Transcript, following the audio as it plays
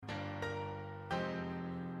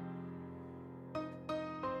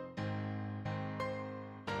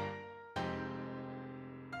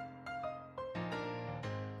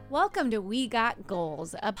Welcome to We Got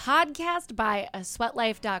Goals, a podcast by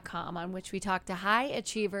sweatlife.com on which we talk to high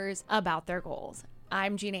achievers about their goals.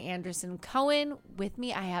 I'm Gina Anderson Cohen. With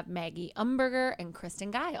me, I have Maggie Umberger and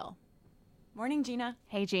Kristen Guile. Morning, Gina.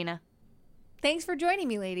 Hey, Gina. Thanks for joining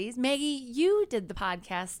me, ladies. Maggie, you did the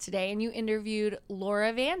podcast today and you interviewed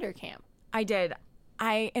Laura Vanderkam. I did.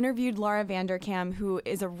 I interviewed Laura Vanderkam, who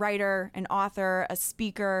is a writer, an author, a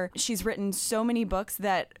speaker. She's written so many books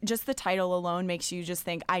that just the title alone makes you just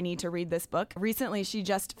think, I need to read this book. Recently, she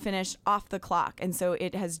just finished Off the Clock, and so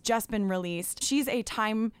it has just been released. She's a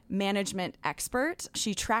time management expert.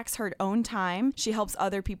 She tracks her own time. She helps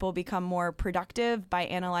other people become more productive by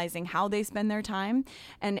analyzing how they spend their time,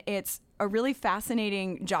 and it's a really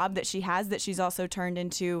fascinating job that she has that she's also turned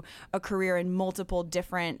into a career in multiple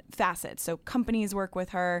different facets. So companies work with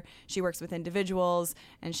her, she works with individuals,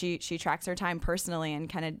 and she tracks her time personally and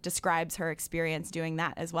kind of describes her experience doing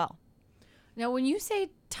that as well. Now, when you say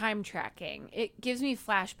time tracking, it gives me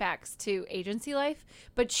flashbacks to agency life,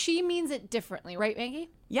 but she means it differently, right, Maggie?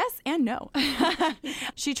 Yes and no.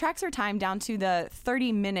 She tracks her time down to the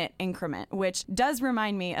 30-minute increment, which does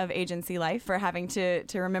remind me of agency life for having to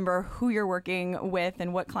remember who you're working with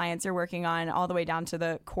and what clients you're working on, all the way down to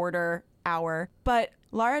the quarter hour. But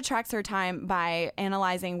Laura tracks her time by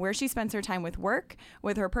analyzing where she spends her time with work,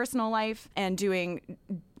 with her personal life, and doing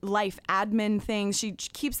life admin things. She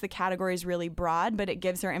keeps the categories really broad, but it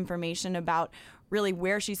gives her information about really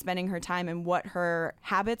where she's spending her time and what her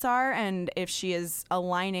habits are, and if she is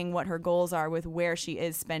aligning what her goals are with where she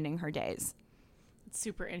is spending her days. It's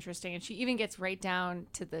super interesting. And she even gets right down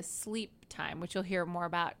to the sleep time, which you'll hear more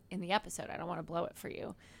about in the episode. I don't want to blow it for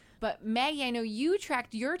you. But Maggie, I know you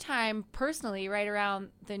tracked your time personally right around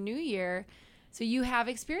the new year. So you have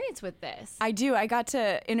experience with this. I do. I got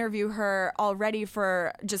to interview her already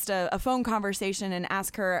for just a phone conversation and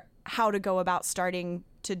ask her how to go about starting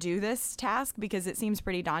to do this task, because it seems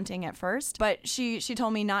pretty daunting at first. But she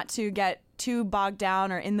told me not to get too bogged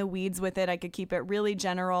down or in the weeds with it. I could keep it really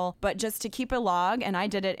general, but just to keep a log. And I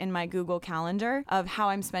did it in my Google Calendar of how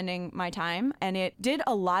I'm spending my time. And it did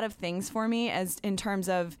a lot of things for me, as in terms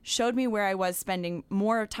of showed me where I was spending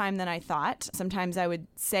more time than I thought. Sometimes I would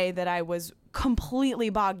say that I was completely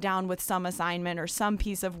bogged down with some assignment or some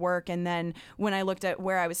piece of work, and then when I looked at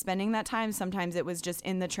where I was spending that time, sometimes it was just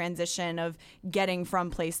in the transition of getting from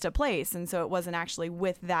place to place, and so it wasn't actually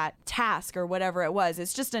with that task or whatever it was.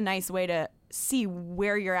 It's just a nice way to see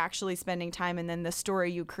where you're actually spending time and then the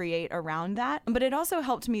story you create around that. But it also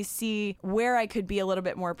helped me see where I could be a little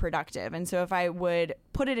bit more productive. And so if I would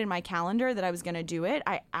put it in my calendar that I was going to do it,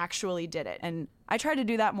 I actually did it. And I try to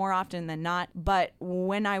do that more often than not. But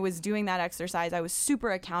when I was doing that exercise, I was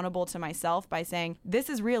super accountable to myself by saying, this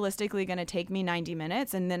is realistically going to take me 90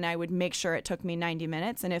 minutes. And then I would make sure it took me 90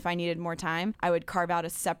 minutes. And if I needed more time, I would carve out a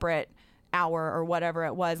separate hour or whatever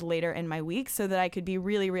it was later in my week so that I could be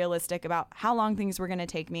really realistic about how long things were going to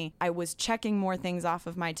take me. I was checking more things off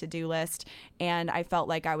of my to-do list, and I felt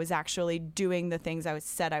like I was actually doing the things I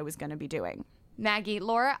said I was going to be doing. Maggie,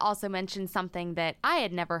 Laura also mentioned something that I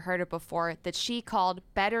had never heard of before that she called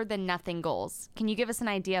better than nothing goals. Can you give us an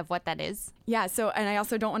idea of what that is? Yeah, so, and I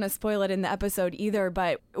also don't want to spoil it in the episode either,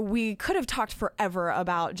 but we could have talked forever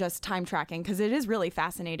about just time tracking because it is really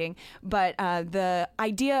fascinating. But the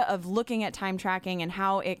idea of looking at time tracking and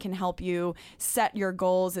how it can help you set your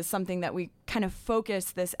goals is something that we kind of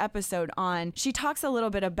focus this episode on. She talks a little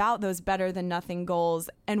bit about those better than nothing goals,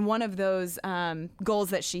 and one of those goals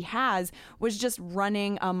that she has was just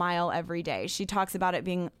running a mile every day. She talks about it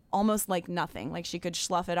being almost like nothing, like she could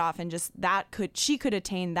slough it off and just she could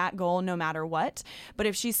attain that goal no matter what. But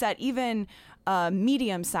if she set even a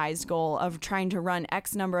medium-sized goal of trying to run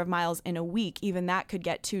X number of miles in a week, even that could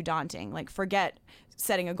get too daunting. Like, forget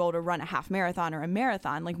setting a goal to run a half marathon or a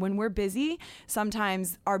marathon. Like, when we're busy,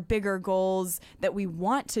 sometimes our bigger goals that we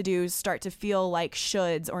want to do start to feel like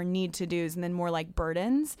shoulds or need to do's, and then more like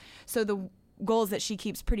burdens. So the goals that she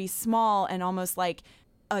keeps pretty small and almost like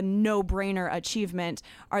a no-brainer achievement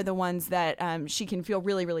are the ones that she can feel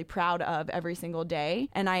really, really proud of every single day.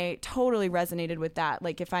 And I totally resonated with that.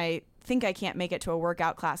 Like, if I think I can't make it to a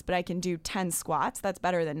workout class, but I can do 10 squats, that's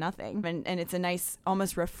better than nothing. And it's a nice,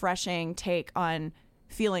 almost refreshing take on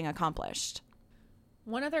feeling accomplished.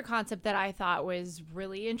 One other concept that I thought was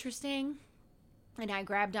really interesting and I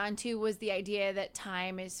grabbed onto was the idea that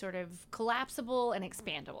time is sort of collapsible and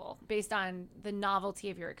expandable based on the novelty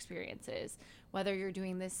of your experiences, whether you're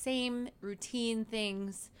doing the same routine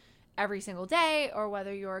things every single day or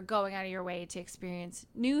whether you're going out of your way to experience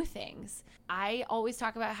new things. I always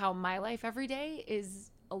talk about how my life every day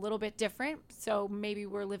is a little bit different. So maybe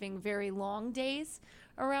we're living very long days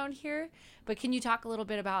around here. But can you talk a little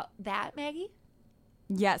bit about that, Maggie?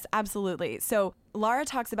 Yes, absolutely. So Laura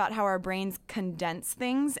talks about how our brains condense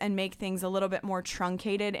things and make things a little bit more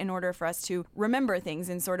truncated in order for us to remember things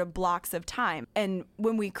in sort of blocks of time. And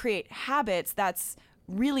when we create habits, that's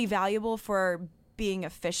really valuable for being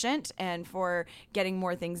efficient and for getting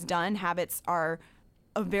more things done. Habits are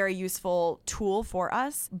a very useful tool for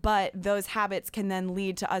us, but those habits can then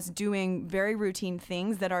lead to us doing very routine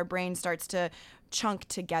things that our brain starts to chunk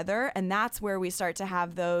together. And that's where we start to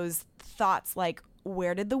have those thoughts like,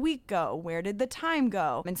 where did the week go? Where did the time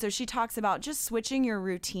go? And so she talks about just switching your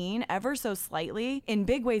routine ever so slightly in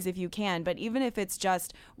big ways if you can, but even if it's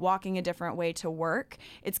just walking a different way to work,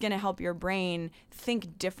 it's going to help your brain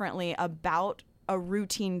think differently about a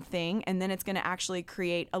routine thing, and then it's going to actually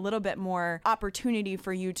create a little bit more opportunity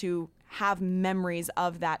for you to have memories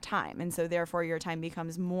of that time. And so therefore your time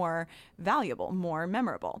becomes more valuable, more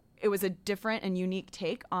memorable. It was a different and unique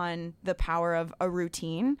take on the power of a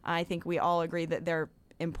routine. I think we all agree that they're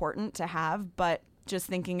important to have, but just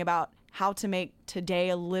thinking about how to make today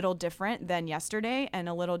a little different than yesterday and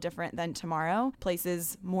a little different than tomorrow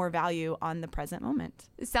places more value on the present moment.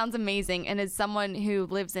 It sounds amazing. And as someone who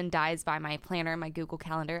lives and dies by my planner, my Google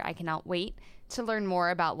Calendar, I cannot wait to learn more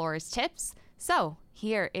about Laura's tips. So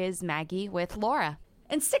here is Maggie with Laura.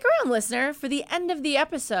 And stick around, listener, for the end of the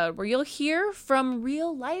episode where you'll hear from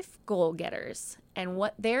real life goal getters and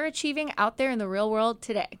what they're achieving out there in the real world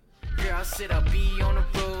today. Here I sit, I'll be on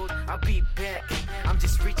the road, I'll be back. I'm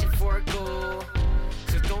just reaching for a goal.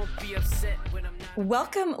 So don't be upset when I'm not.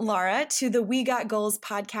 Welcome, Laura, to the We Got Goals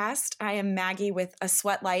podcast. I am Maggie with A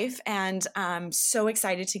Sweat Life, and I'm so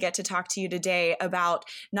excited to get to talk to you today about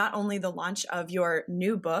not only the launch of your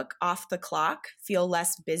new book, Off the Clock, Feel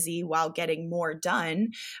Less Busy While Getting More Done,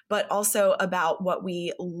 but also about what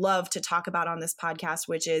we love to talk about on this podcast,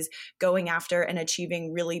 which is going after and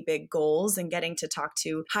achieving really big goals and getting to talk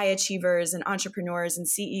to high achievers and entrepreneurs and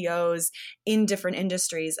CEOs in different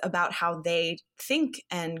industries about how they think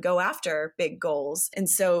and go after big goals. And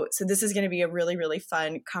so this is going to be a really, really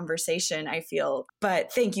fun conversation, I feel.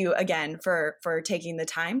 But thank you again for taking the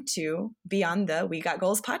time to be on the We Got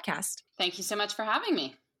Goals podcast. Thank you so much for having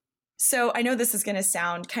me. So I know this is going to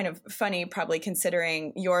sound kind of funny, probably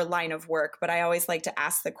considering your line of work, but I always like to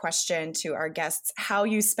ask the question to our guests, how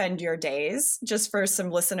you spend your days, just for some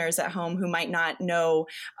listeners at home who might not know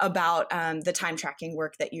about the time tracking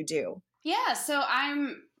work that you do. Yeah, so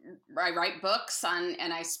I write books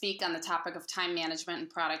and I speak on the topic of time management and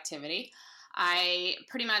productivity. I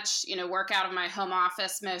pretty much, work out of my home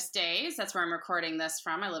office most days. That's where I'm recording this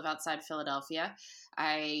from. I live outside Philadelphia.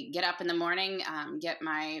 I get up in the morning, get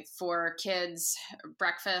my 4 kids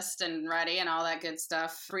breakfast and ready and all that good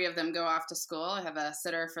stuff. 3 of them go off to school. I have a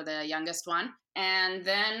sitter for the youngest one. And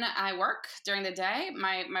then I work during the day.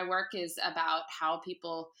 My work is about how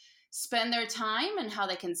people spend their time and how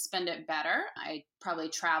they can spend it better. I probably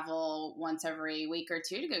travel once every week or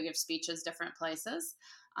 2 to go give speeches different places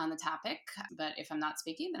on the topic. But if I'm not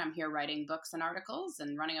speaking, then I'm here writing books and articles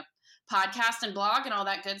and running a podcast and blog and all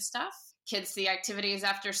that good stuff. Kids see activities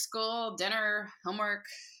after school, dinner, homework,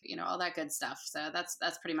 all that good stuff. So that's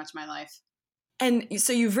pretty much my life. And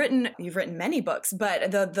so you've written many books, but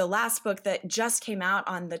the last book that just came out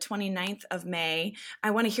on the 29th of May,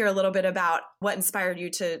 I want to hear a little bit about what inspired you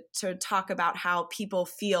to talk about how people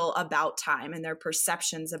feel about time and their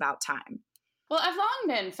perceptions about time. Well, I've long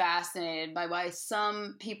been fascinated by why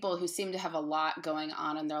some people who seem to have a lot going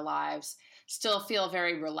on in their lives still feel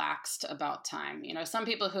very relaxed about time. Some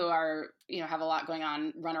people who are, have a lot going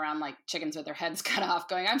on, run around like chickens with their heads cut off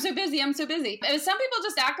going, I'm so busy, I'm so busy. And some people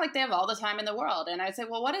just act like they have all the time in the world. And I say,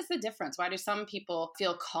 well, what is the difference? Why do some people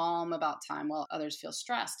feel calm about time while others feel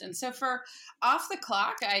stressed? And so for Off the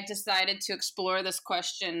Clock, I decided to explore this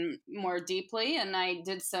question more deeply. And I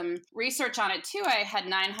did some research on it too. I had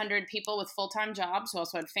 900 people with full-time jobs who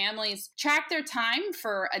also had families track their time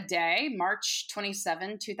for a day, March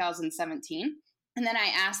 27, 2017. And then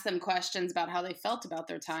I asked them questions about how they felt about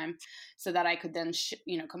their time so that I could then,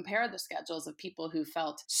 compare the schedules of people who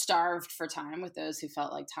felt starved for time with those who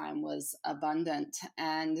felt like time was abundant.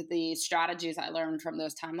 And the strategies I learned from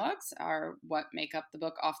those time logs are what make up the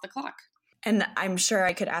book Off the Clock. And I'm sure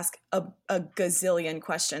I could ask a gazillion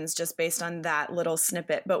questions just based on that little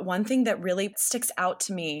snippet. But one thing that really sticks out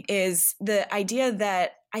to me is the idea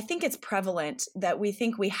that I think it's prevalent that we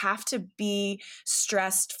think we have to be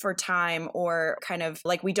stressed for time or kind of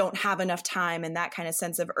like we don't have enough time and that kind of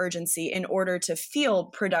sense of urgency in order to feel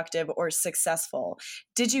productive or successful.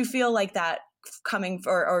 Did you feel like that coming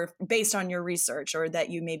or based on your research, or that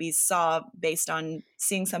you maybe saw based on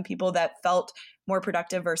seeing some people that felt more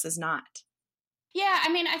productive versus not? Yeah,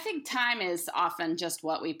 I mean, I think time is often just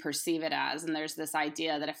what we perceive it as. And there's this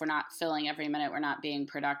idea that if we're not filling every minute, we're not being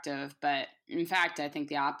productive. But in fact, I think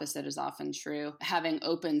the opposite is often true. Having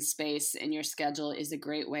open space in your schedule is a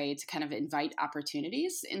great way to kind of invite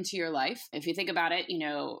opportunities into your life. If you think about it,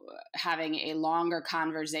 having a longer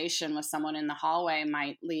conversation with someone in the hallway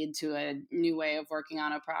might lead to a new way of working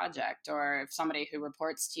on a project. Or if somebody who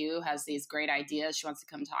reports to you has these great ideas she wants to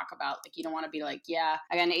come talk about, like, you don't want to be like, yeah,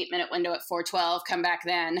 I got an 8-minute window at 4:12, come back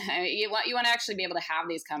then. You want to actually be able to have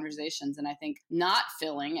these conversations. And I think not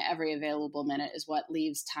filling every available minute is what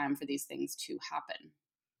leaves time for these things to happen.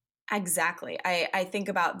 Exactly. I think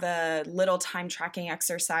about the little time tracking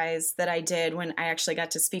exercise that I did when I actually got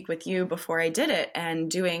to speak with you before I did it, and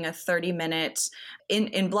doing a 30-minute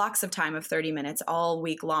in blocks of time of 30 minutes all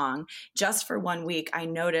week long. Just for 1 week, I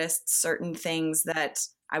noticed certain things that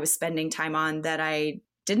I was spending time on that I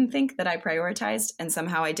didn't think that I prioritized, and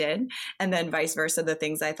somehow I did. And then vice versa, the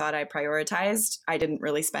things I thought I prioritized, I didn't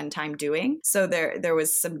really spend time doing. So there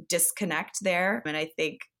was some disconnect there. And I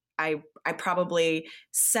think I probably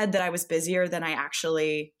said that I was busier than I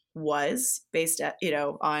actually was, based at,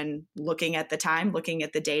 on looking at the time, looking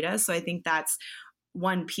at the data. So I think that's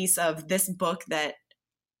one piece of this book that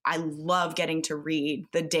I love getting to read,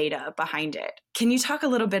 the data behind it. Can you talk a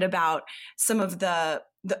little bit about some of the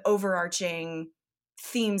overarching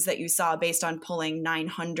themes that you saw based on pulling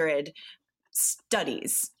 900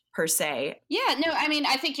 studies per se? Yeah, no, I mean,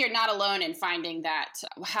 I think you're not alone in finding that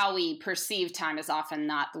how we perceive time is often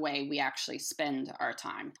not the way we actually spend our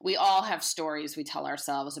time. We all have stories we tell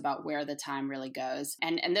ourselves about where the time really goes.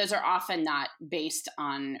 And those are often not based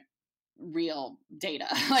on real data,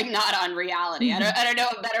 like not on reality. I don't know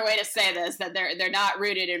a better way to say this, that they're not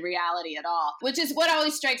rooted in reality at all, which is what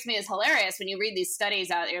always strikes me as hilarious when you read these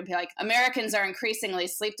studies out there and be like, Americans are increasingly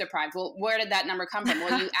sleep deprived. Well, where did that number come from?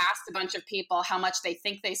 Well, you asked a bunch of people how much they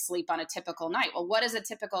think they sleep on a typical night. Well, what is a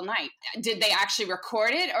typical night? Did they actually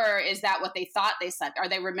record it, or is that what they thought they slept? Are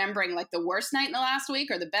they remembering like the worst night in the last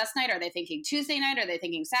week or the best night? Are they thinking Tuesday night? Are they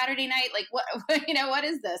thinking Saturday night? Like what, what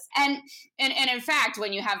is this? And in fact,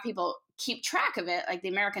 when you have people keep track of it, like the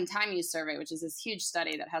American Time Use Survey, which is this huge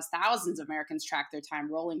study that has thousands of Americans track their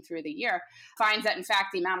time rolling through the year, finds that in fact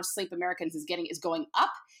the amount of sleep Americans is getting is going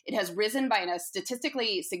up. It has risen by a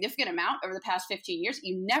statistically significant amount over the past 15 years.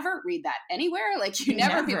 You never read that anywhere. Like you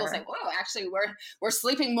never. People say, "Whoa, actually, we're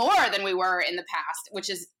sleeping more than we were in the past," which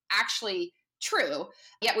is actually true.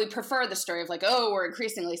 Yet we prefer the story of like, oh, we're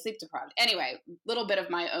increasingly sleep deprived. Anyway, little bit of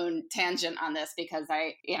my own tangent on this, because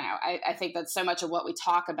I think that so much of what we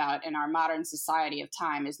talk about in our modern society of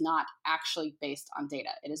time is not actually based on data.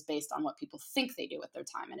 It is based on what people think they do with their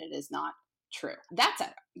time, and it is not true. That's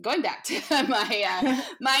it. Going back to my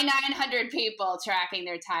 900 people tracking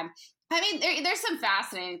their time. I mean, there's some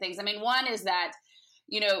fascinating things. I mean, one is that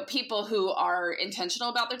people who are intentional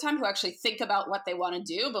about their time, who actually think about what they want to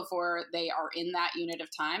do before they are in that unit of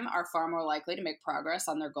time, are far more likely to make progress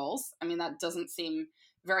on their goals. I mean, that doesn't seem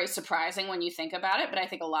very surprising when you think about it, but I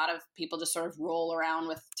think a lot of people just sort of roll around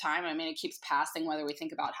with time. I mean, it keeps passing whether we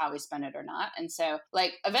think about how we spend it or not. And so,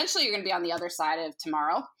 like, eventually you're going to be on the other side of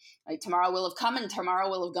tomorrow. Like, tomorrow will have come and tomorrow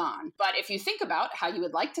will have gone. But if you think about how you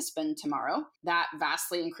would like to spend tomorrow, that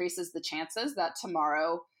vastly increases the chances that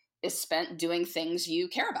tomorrow is spent doing things you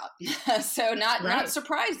care about. So not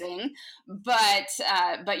surprising,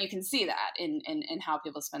 but you can see that in how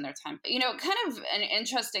people spend their time. Kind of an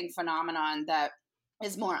interesting phenomenon that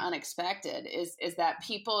is more unexpected is that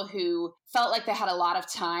people who felt like they had a lot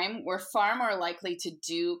of time were far more likely to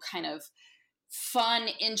do kind of fun,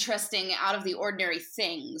 interesting, out of the ordinary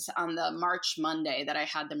things on the March Monday that I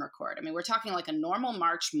had them record. I mean, we're talking like a normal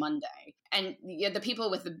March Monday. And the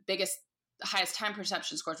people with the highest time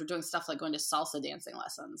perception scores were doing stuff like going to salsa dancing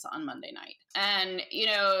lessons on Monday night. And,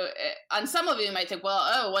 on some of you might think,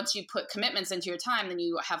 well, once you put commitments into your time, then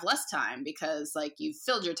you have less time because like you've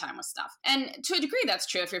filled your time with stuff. And to a degree, that's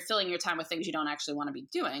true if you're filling your time with things you don't actually want to be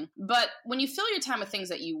doing. But when you fill your time with things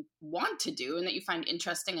that you want to do and that you find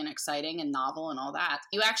interesting and exciting and novel and all that,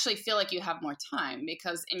 you actually feel like you have more time,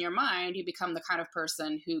 because in your mind, you become the kind of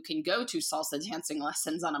person who can go to salsa dancing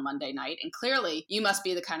lessons on a Monday night. And clearly you must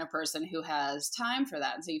be the kind of person who has time for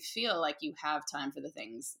that. And so you feel like you have time for the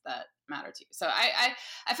things that matter to you. So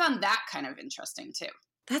I found that kind of interesting too.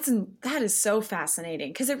 That is so fascinating,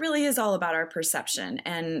 because it really is all about our perception.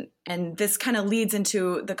 And this kind of leads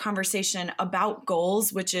into the conversation about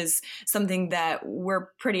goals, which is something that we're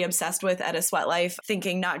pretty obsessed with at A Sweat Life,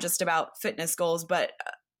 thinking not just about fitness goals, but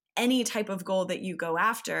any type of goal that you go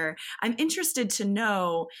after, I'm interested to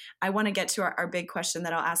know, I want to get to our big question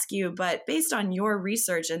that I'll ask you, but based on your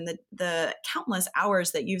research and the countless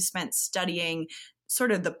hours that you've spent studying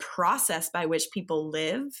sort of the process by which people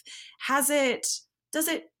live, does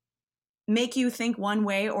it make you think one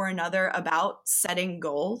way or another about setting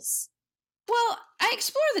goals? Well, I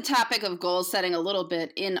explore the topic of goal setting a little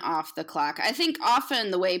bit in Off the Clock. I think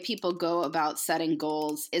often the way people go about setting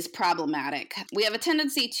goals is problematic. We have a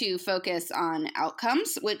tendency to focus on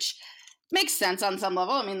outcomes, which makes sense on some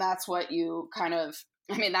level. I mean, that's what you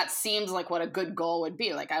that seems like what a good goal would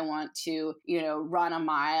be. Like, I want to, run a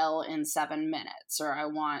mile in 7 minutes, or I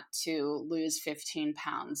want to lose 15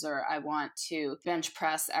 pounds, or I want to bench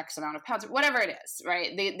press X amount of pounds, whatever it is, right?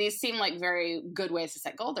 These seem like very good ways to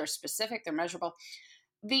set goals. They're specific, they're measurable.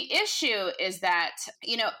 The issue is that,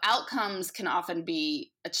 outcomes can often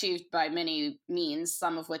be achieved by many means,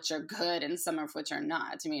 some of which are good and some of which are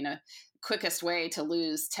not. I mean, quickest way to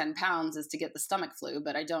lose 10 pounds is to get the stomach flu,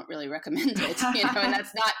 but I don't really recommend it, and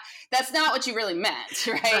that's not what you really meant,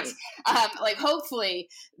 right? Hopefully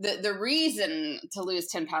the reason to lose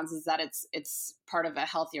 10 pounds is that it's part of a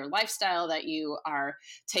healthier lifestyle, that you are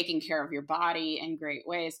taking care of your body in great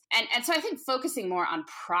ways. And so I think focusing more on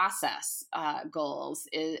process goals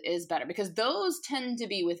is better, because those tend to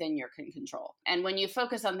be within your control. And when you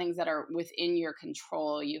focus on things that are within your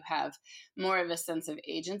control, you have more of a sense of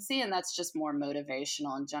agency, and that's just more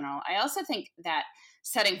motivational in general. I also think that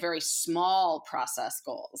setting very small process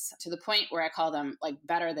goals, to the point where I call them like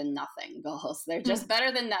better than nothing goals. They're just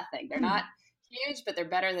better than nothing. They're not huge, but they're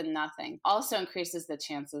better than nothing, also increases the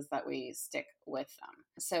chances that we stick with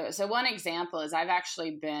them. So one example is I've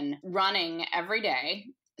actually been running every day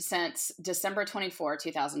since December 24,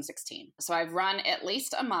 2016. So I've run at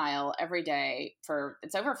least a mile every day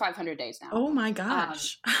it's over 500 days now. Oh my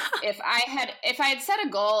gosh. If I had set a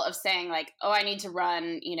goal of saying like, oh, I need to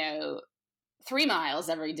run, 3 miles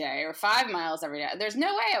every day or 5 miles every day, there's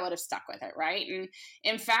no way I would have stuck with it, right? And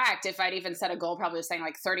in fact, if I'd even set a goal probably saying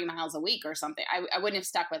like 30 miles a week or something, I wouldn't have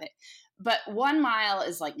stuck with it. But 1 mile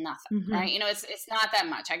is like nothing, right? It's not that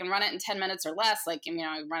much. I can run it in 10 minutes or less. Like,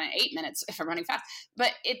 I run it 8 minutes if I'm running fast.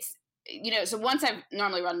 But it's, so once I've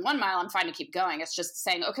normally run 1 mile, I'm fine to keep going. It's just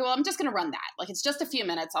saying, okay, well, I'm just going to run that. Like, it's just a few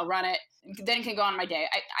minutes. I'll run it, then can go on my day.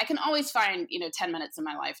 I can always find, 10 minutes in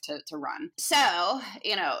my life to run. So,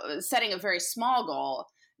 setting a very small goal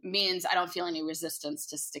means I don't feel any resistance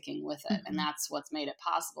to sticking with it. And that's what's made it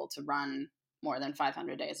possible to run more than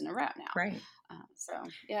 500 days in a row now. Right. So,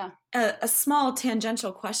 yeah. A small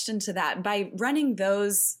tangential question to that. By running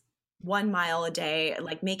those 1 mile a day,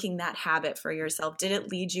 like making that habit for yourself, did it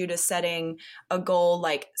lead you to setting a goal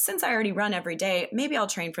like, since I already run every day, maybe I'll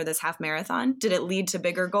train for this half marathon? Did it lead to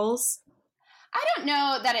bigger goals? I don't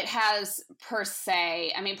know that it has per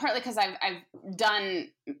se. I mean, partly because I've done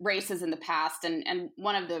races in the past, and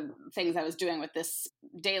one of the things I was doing with this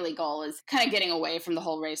daily goal is kind of getting away from the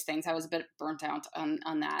whole race things. I was a bit burnt out on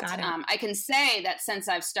that. Got it. I can say that since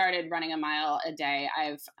I've started running a mile a day,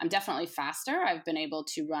 I'm definitely faster. I've been able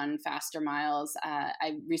to run faster miles.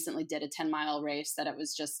 I recently did a 10-mile race that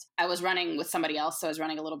I was running with somebody else, so I was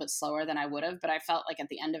running a little bit slower than I would have, but I felt like at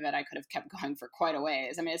the end of it, I could have kept going for quite a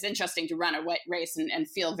ways. I mean, it's interesting to run a race and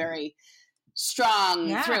feel very strong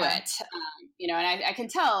through it, and I can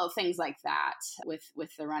tell things like that with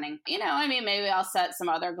the running. Maybe I'll set some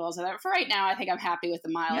other goals with it. For right now, I think I'm happy with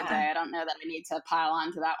the mile a day. I don't know that I need to pile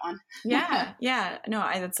on to that one. Yeah. No,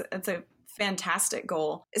 that's a fantastic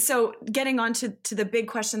goal. So getting on to the big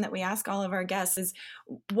question that we ask all of our guests is,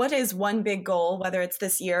 what is one big goal, whether it's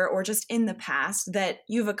this year or just in the past, that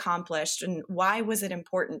you've accomplished, and why was it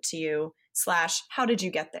important to you / how did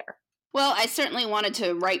you get there? Well, I certainly wanted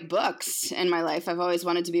to write books in my life. I've always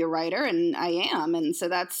wanted to be a writer, and I am. And so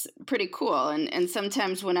that's pretty cool. And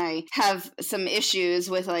sometimes when I have some issues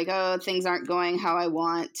with like, oh, things aren't going how I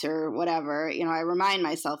want or whatever, I remind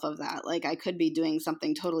myself of that. Like, I could be doing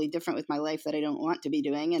something totally different with my life that I don't want to be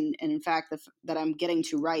doing. And in fact, that I'm getting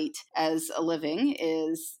to write as a living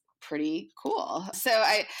is pretty cool. So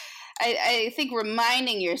I think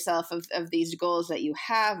reminding yourself of these goals that you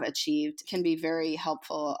have achieved can be very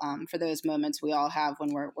helpful for those moments we all have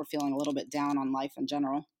when we're feeling a little bit down on life in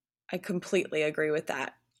general. I completely agree with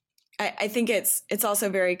that. I think it's also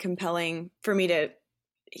very compelling for me to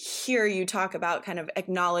hear you talk about kind of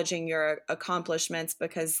acknowledging your accomplishments,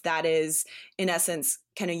 because that is, in essence,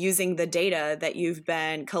 kind of using the data that you've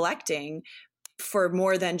been collecting for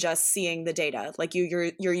more than just seeing the data. Like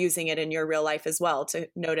you're using it in your real life as well to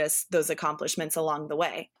notice those accomplishments along the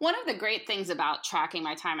way. One of the great things about tracking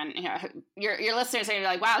my time, and your listeners are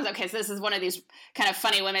like, wow, okay, so this is one of these kind of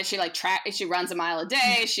funny women. She she runs a mile a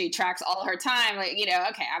day. She tracks all her time. Like,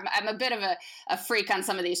 okay, I'm a bit of a freak on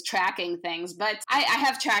some of these tracking things, but I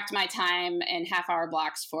have tracked my time in half-hour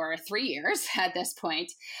blocks for 3 years at this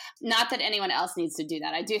point. Not that anyone else needs to do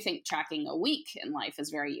that. I do think tracking a week in life is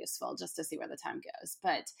very useful just to see where the time goes.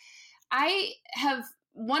 But I have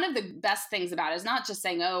one of the best things about it is not just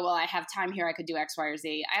saying, oh, well, I have time here, I could do X, Y, or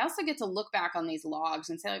Z. I also get to look back on these logs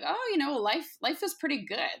and say like, oh, life is pretty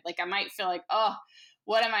good. Like I might feel like, oh,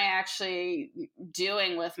 what am I actually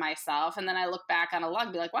doing with myself? And then I look back on a log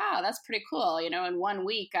and be like, wow, that's pretty cool. In 1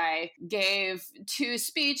 week, I gave 2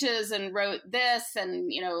 speeches and wrote this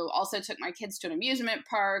and, also took my kids to an amusement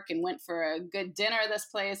park and went for a good dinner at this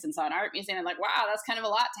place and saw an art museum. And like, wow, that's kind of a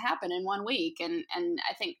lot to happen in 1 week. And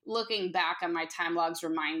I think looking back on my time logs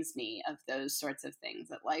reminds me of those sorts of things,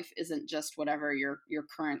 that life isn't just whatever your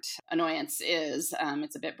current annoyance is.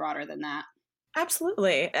 It's a bit broader than that.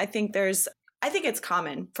 Absolutely. I think it's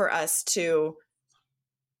common for us to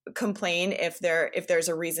complain if there's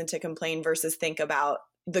a reason to complain versus think about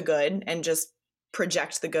the good and just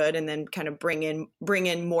project the good and then kind of bring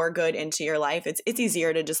in more good into your life. It's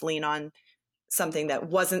easier to just lean on something that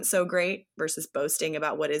wasn't so great versus boasting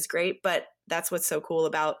about what is great. But that's what's so cool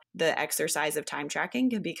about the exercise of time tracking,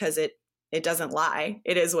 because it doesn't lie.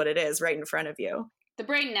 It is what it is right in front of you. The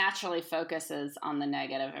brain naturally focuses on the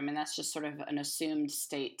negative. I mean, that's just sort of an assumed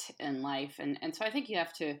state in life. And so I think you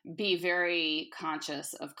have to be very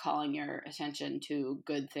conscious of calling your attention to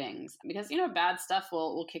good things, because, bad stuff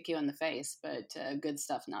will kick you in the face, but good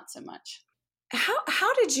stuff, not so much.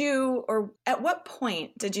 How did you, or at what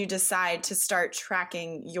point did you decide to start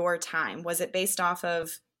tracking your time? Was it based off of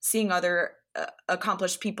seeing other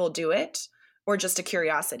accomplished people do it, or just a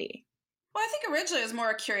curiosity? Well, I think originally it was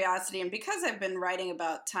more a curiosity, and because I've been writing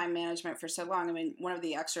about time management for so long, I mean, one of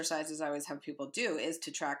the exercises I always have people do is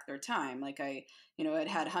to track their time. Like I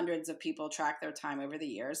had hundreds of people track their time over the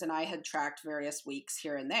years, and I had tracked various weeks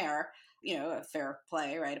here and there. A fair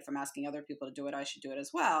play, right? If I'm asking other people to do it, I should do it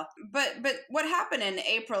as well. But what happened in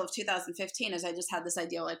April of 2015 is I just had this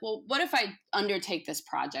idea like, well, what if I undertake this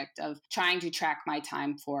project of trying to track my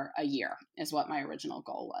time for a year, is what my original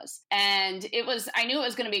goal was. And I knew it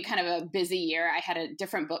was going to be kind of a busy year. I had a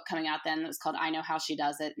different book coming out then that was called I Know How She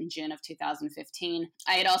Does It in June of 2015.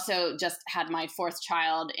 I had also just had my 4th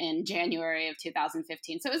child in January of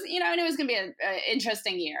 2015. So it was, I knew it was going to be an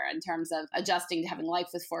interesting year in terms of adjusting to having life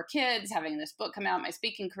with 4 kids, having this book come out. My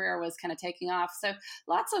speaking career was kind of taking off. So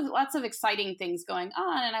lots of exciting things going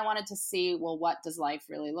on. And I wanted to see, well, what does life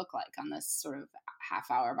really look like on this sort of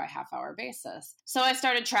half-hour by half-hour basis? So I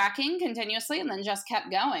started tracking continuously and then just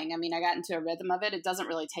kept going. I mean, I got into a rhythm of it. It doesn't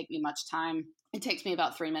really take me much time. It takes me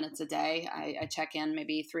about 3 minutes a day. I check in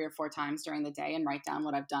maybe 3 or 4 times during the day and write down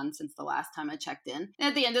what I've done since the last time I checked in. And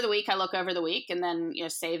at the end of the week, I look over the week and then,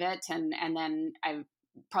 save it. And then I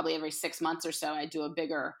probably every 6 months or so, I do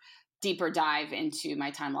a deeper dive into my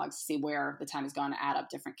time logs to see where the time has gone, to add up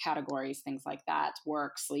different categories, things like that,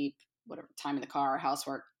 work, sleep, whatever, time in the car,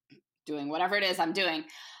 housework, doing whatever it is I'm doing.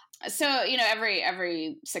 So,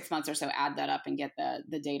 every 6 months or so, add that up and get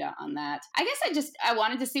the data on that. I guess I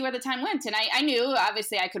wanted to see where the time went. And I knew,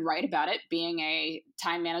 obviously, I could write about it. Being a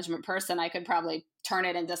time management person, I could probably turn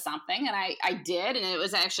it into something. And I did. And it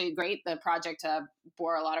was actually great. The project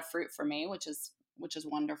bore a lot of fruit for me, which is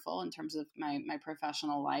wonderful in terms of my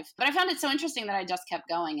professional life. But I found it so interesting that I just kept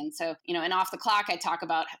going. And so, and Off the Clock, I talk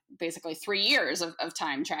about basically 3 years of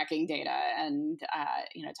time tracking data and,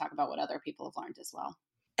 talk about what other people have learned as well.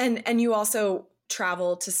 And you also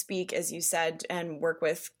travel to speak, as you said, and work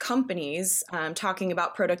with companies talking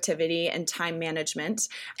about productivity and time management.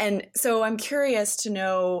 And so I'm curious to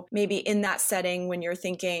know, maybe in that setting, when you're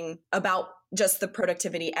thinking about just the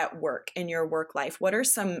productivity at work, in your work life, what are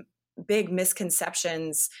some big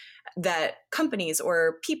misconceptions that companies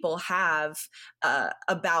or people have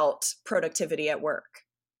about productivity at work?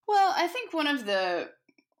 Well, I think one of the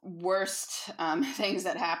worst things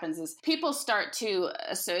that happens is people start to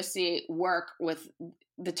associate work with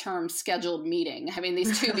the term scheduled meeting. I mean,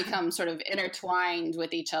 these two become sort of intertwined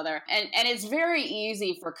with each other. And it's very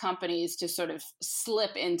easy for companies to sort of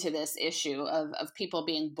slip into this issue of people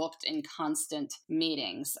being booked in constant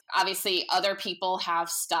meetings. Obviously, other people have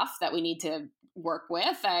stuff that we need to work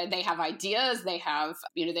with. They have ideas. They have,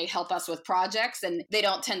 they help us with projects, and they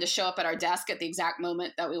don't tend to show up at our desk at the exact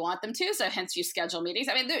moment that we want them to. So hence you schedule meetings.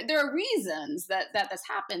 I mean, there are reasons that this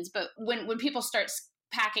happens, but when people start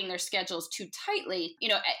packing their schedules too tightly,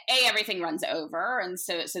 everything runs over. And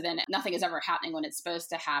so then nothing is ever happening when it's supposed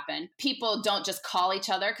to happen. People don't just call each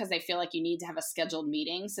other because they feel like you need to have a scheduled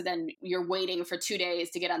meeting. So then you're waiting for 2 days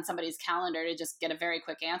to get on somebody's calendar to just get a very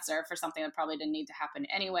quick answer for something that probably didn't need to happen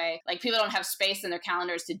anyway. Like, people don't have space in their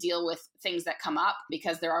calendars to deal with things that come up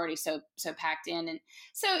because they're already so packed in. And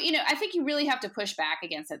so, I think you really have to push back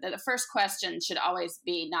against it. The first question should always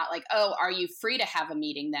be not like, oh, are you free to have a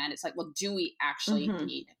meeting then? It's like, well, do we actually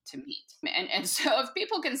need to meet? And so if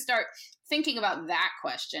people can start thinking about that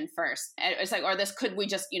question first, it's like, could we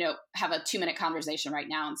just, have a 2-minute conversation right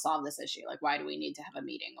now and solve this issue? Like, why do we need to have a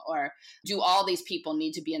meeting? Or do all these people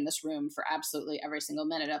need to be in this room for absolutely every single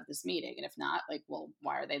minute of this meeting? And if not, like, well,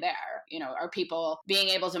 why are they there? Are people being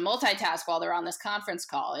able to multitask while they're on this conference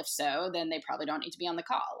call? If so, then they probably don't need to be on the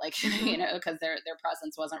call, like, because their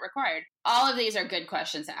presence wasn't required. All of these are good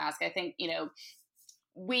questions to ask. I think,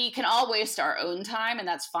 we can all waste our own time, and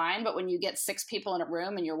that's fine. But when you get 6 people in a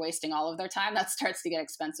room and you're wasting all of their time, that starts to get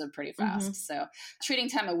expensive pretty fast. So treating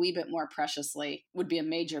time a wee bit more preciously would be a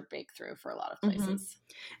major breakthrough for a lot of places.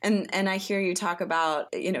 And I hear you talk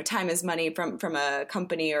about, time is money from a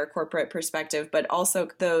company or corporate perspective, but also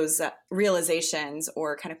those realizations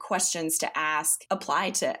or kind of questions to ask apply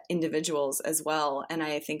to individuals as well. And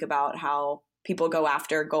I think about how people go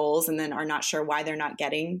after goals and then are not sure why they're not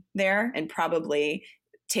getting there, and probably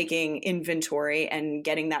taking inventory and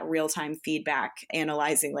getting that real-time feedback,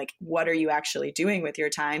 analyzing, like, what are you actually doing with your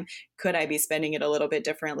time? Could I be spending it a little bit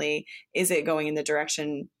differently? Is it going in the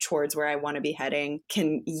direction towards where I want to be heading?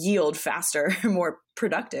 Can yield faster, more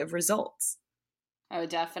productive results. Oh,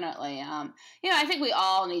 definitely. I think we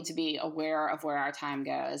all need to be aware of where our time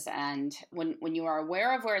goes. And when you are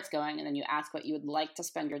aware of where it's going, and then you ask what you would like to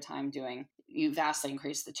spend your time doing, you vastly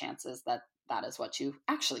increase the chances that that is what you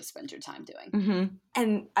actually spend your time doing.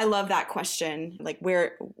 And I love that question, like,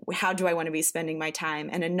 how do I want to be spending my time?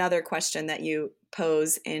 And another question that you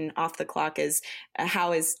pose in Off the Clock is,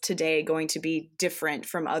 how is today going to be different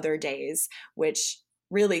from other days, which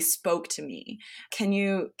really spoke to me. Can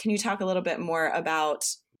you talk a little bit more about,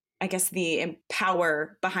 I guess, the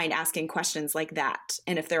power behind asking questions like that,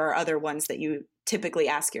 and if there are other ones that you typically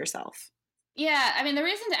ask yourself? Yeah, I mean, the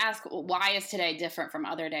reason to ask why is today different from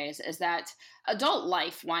other days is that adult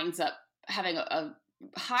life winds up having a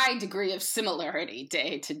high degree of similarity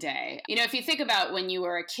day to day. If you think about when you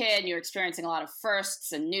were a kid, you're experiencing a lot of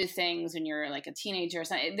firsts and new things when you're like a teenager or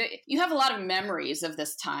something. You have a lot of memories of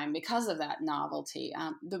this time because of that novelty.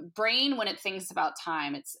 The brain, when it thinks about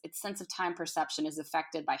time, its sense of time perception is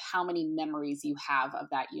affected by how many memories you have of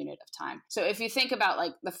that unit of time. So if you think about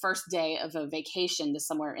like the first day of a vacation to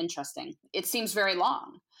somewhere interesting, it seems very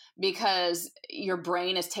long, because your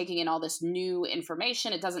brain is taking in all this new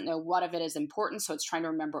information. It doesn't know what of it is important, so it's trying to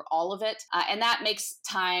remember all of it. And that makes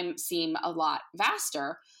time seem a lot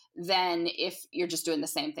vaster than if you're just doing the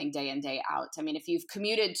same thing day in, day out. I mean, if you've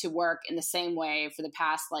commuted to work in the same way for the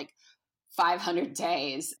past 500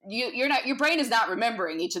 days, your brain is not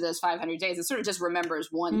remembering each of those 500 days. It sort of just remembers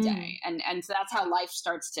one day. And so that's how life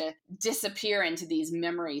starts to disappear into these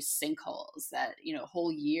memory sinkholes that,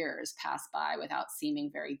 whole years pass by without seeming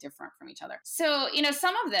very different from each other. So,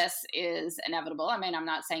 some of this is inevitable. I mean, I'm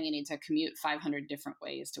not saying you need to commute 500 different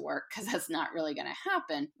ways to work, because that's not really going to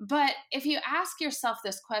happen. But if you ask yourself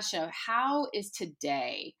this question of how is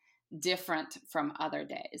today different from other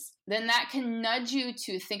days, then that can nudge you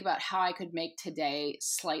to think about how I could make today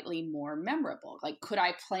slightly more memorable. Like, could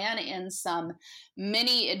I plan in some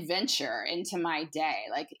mini adventure into my day?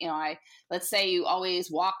 Like, let's say you always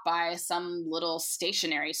walk by some little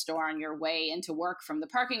stationery store on your way into work from the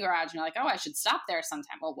parking garage, and you're like, oh, I should stop there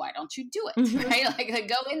sometime. Well, why don't you do it? Right? Like,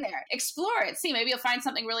 go in there, explore it, see, maybe you'll find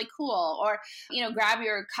something really cool. Or, grab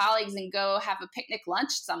your colleagues and go have a picnic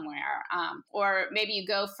lunch somewhere. Or maybe you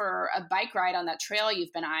go for a bike ride on that trail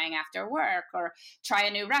you've been eyeing after work, or try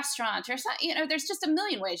a new restaurant, or something. There's just a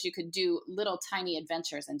million ways you could do little tiny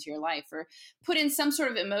adventures into your life, or put in some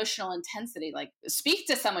sort of emotional intensity, like speak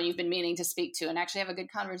to someone you've been meaning to speak to and actually have a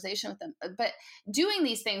good conversation with them. But doing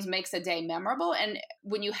these things makes a day memorable. And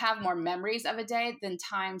when you have more memories of a day, then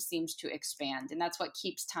time seems to expand. And that's what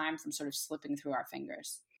keeps time from sort of slipping through our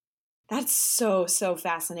fingers. That's so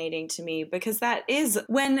fascinating to me, because that is,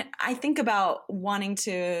 when I think about wanting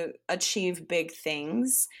to achieve big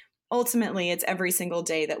things, ultimately it's every single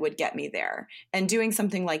day that would get me there. And doing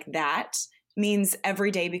something like that means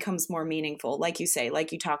every day becomes more meaningful. Like you say,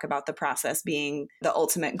 like you talk about the process being the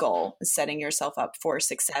ultimate goal, setting yourself up for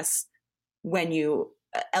success when you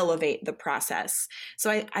elevate the process.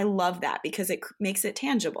 So I love that, because it makes it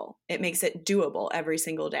tangible. It makes it doable every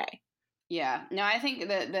single day. Yeah, no, I think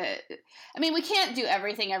I mean, we can't do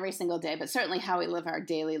everything every single day, but certainly how we live our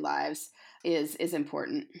daily lives is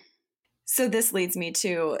important. So this leads me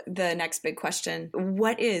to the next big question.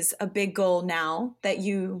 What is a big goal now that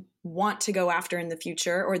you want to go after in the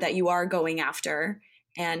future, or that you are going after,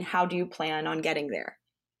 and how do you plan on getting there?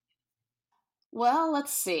 Well,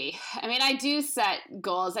 let's see. I mean, I do set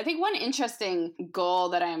goals. I think one interesting goal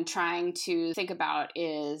that I'm trying to think about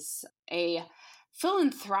is a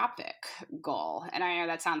philanthropic goal. And I know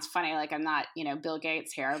that sounds funny, like I'm not, Bill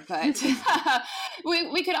Gates here, but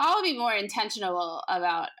we could all be more intentional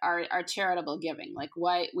about our charitable giving, like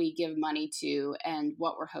what we give money to and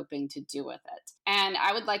what we're hoping to do with it. And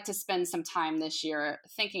I would like to spend some time this year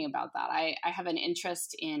thinking about that. I have an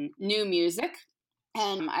interest in new music.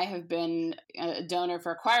 And I have been a donor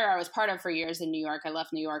for a choir I was part of for years in New York. I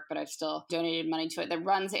left New York, but I've still donated money to it. That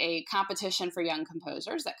runs a competition for young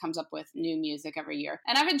composers that comes up with new music every year.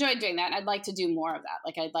 And I've enjoyed doing that. And I'd like to do more of that.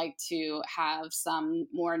 Like, I'd like to have some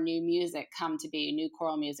more new music come to be, new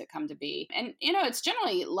choral music come to be. And, it's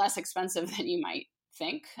generally less expensive than you might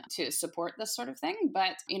think to support this sort of thing.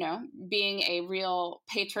 But, being a real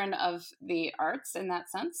patron of the arts in that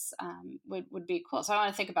sense would be cool. So I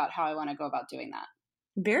want to think about how I want to go about doing that.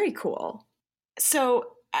 Very cool. So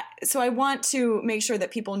I want to make sure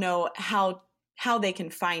that people know how they can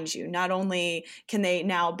find you. Not only can they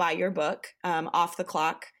now buy your book, Off the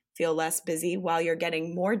Clock, Feel Less Busy While You're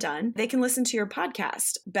Getting More Done, they can listen to your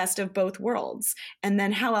podcast, Best of Both Worlds. And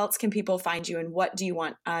then how else can people find you, and what do you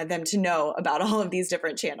want them to know about all of these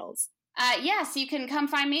different channels? Yes, you can come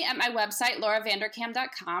find me at my website,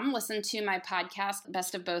 lauravanderkam.com, listen to my podcast,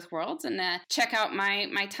 Best of Both Worlds, and check out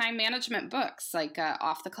my time management books, like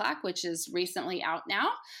Off the Clock, which is recently out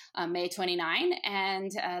now, May 29,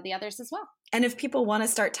 and the others as well. And if people want to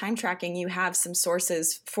start time tracking, you have some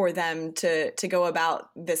sources for them to go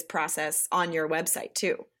about this process on your website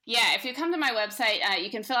too. Yeah, if you come to my website, you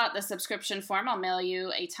can fill out the subscription form. I'll mail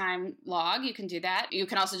you a time log. You can do that. You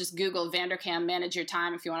can also just Google Vanderkam Manage Your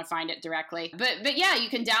Time if you want to find it directly. But yeah, you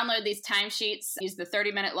can download these timesheets. Use the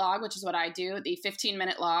 30-minute log, which is what I do. The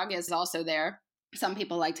 15-minute log is also there. Some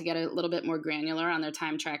people like to get a little bit more granular on their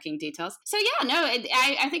time tracking details. So yeah, no,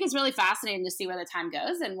 I think it's really fascinating to see where the time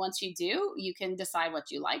goes. And once you do, you can decide what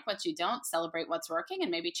you like, what you don't, celebrate what's working, and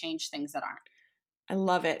maybe change things that aren't. I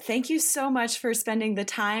love it. Thank you so much for spending the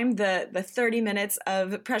time, the 30 minutes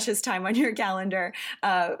of precious time on your calendar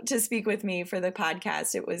to speak with me for the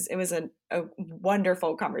podcast. It was a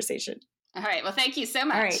wonderful conversation. All right. Well, thank you so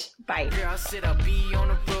much. All right. Bye. Girl, I'll be on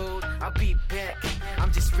the road. I'll be back.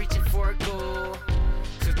 I'm just reaching for a goal.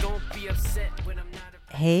 So don't be upset when I'm not.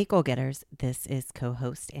 Hey, goal-getters. This is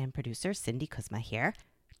co-host and producer Cindy Kuzma here.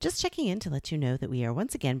 Just checking in to let you know that we are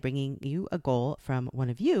once again bringing you a goal from one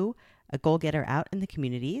of you, a goal-getter out in the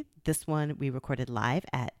community. This one we recorded live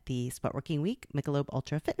at the Sweat Working Week Michelob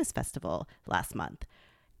Ultra Fitness Festival last month.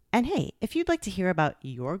 And hey, if you'd like to hear about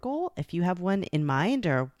your goal, if you have one in mind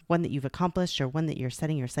or one that you've accomplished or one that you're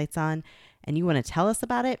setting your sights on and you want to tell us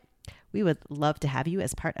about it, we would love to have you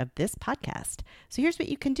as part of this podcast. So here's what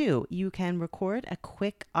you can do. You can record a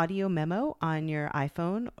quick audio memo on your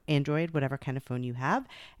iPhone, Android, whatever kind of phone you have,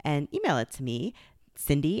 and email it to me,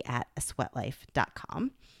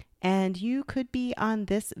 cindy@asweatlife.com. And you could be on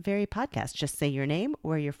this very podcast. Just say your name,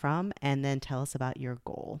 where you're from, and then tell us about your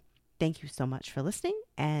goal. Thank you so much for listening,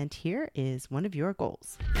 and here is one of your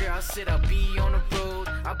goals. Girl, I'll be on the road.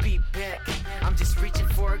 I'll be back. I'm just reaching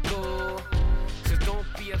for a goal. So don't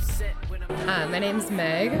be upset when my name's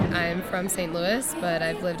Meg. I'm from St. Louis, but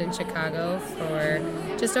I've lived in Chicago for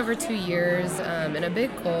just over 2 years. And a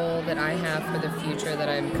big goal that I have for the future that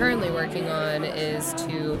I'm currently working on is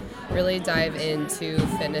to really dive into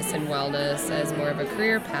fitness and wellness as more of a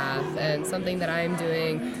career path. And something that I'm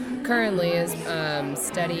doing currently is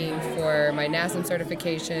studying for my NASM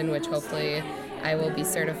certification, which hopefully I will be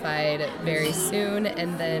certified very soon.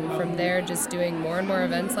 And then from there, just doing more and more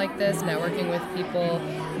events like this, networking with people,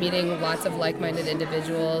 meeting lots of like-minded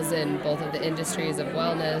individuals in both of the industries of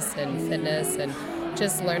wellness and fitness, and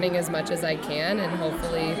just learning as much as I can, and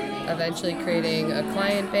hopefully eventually creating a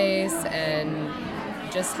client base and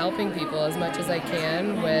just helping people as much as I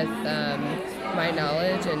can with my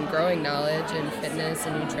knowledge and growing knowledge in fitness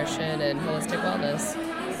and nutrition and holistic wellness.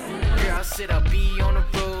 Girl, I'll be on the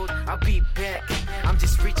road. I'll be back. I'm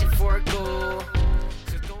just reaching for a goal.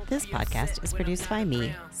 This podcast is produced by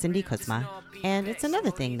me, Cindy Kuzma, and it's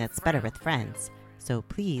another thing that's better with friends. So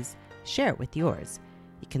please share it with yours.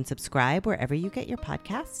 You can subscribe wherever you get your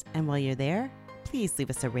podcasts, and while you're there, please leave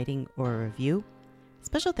us a rating or a review.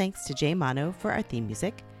 Special thanks to Jay Mono for our theme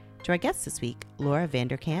music, to our guests this week, Laura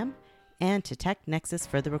Vanderkam, and to Tech Nexus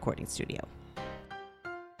for the recording studio.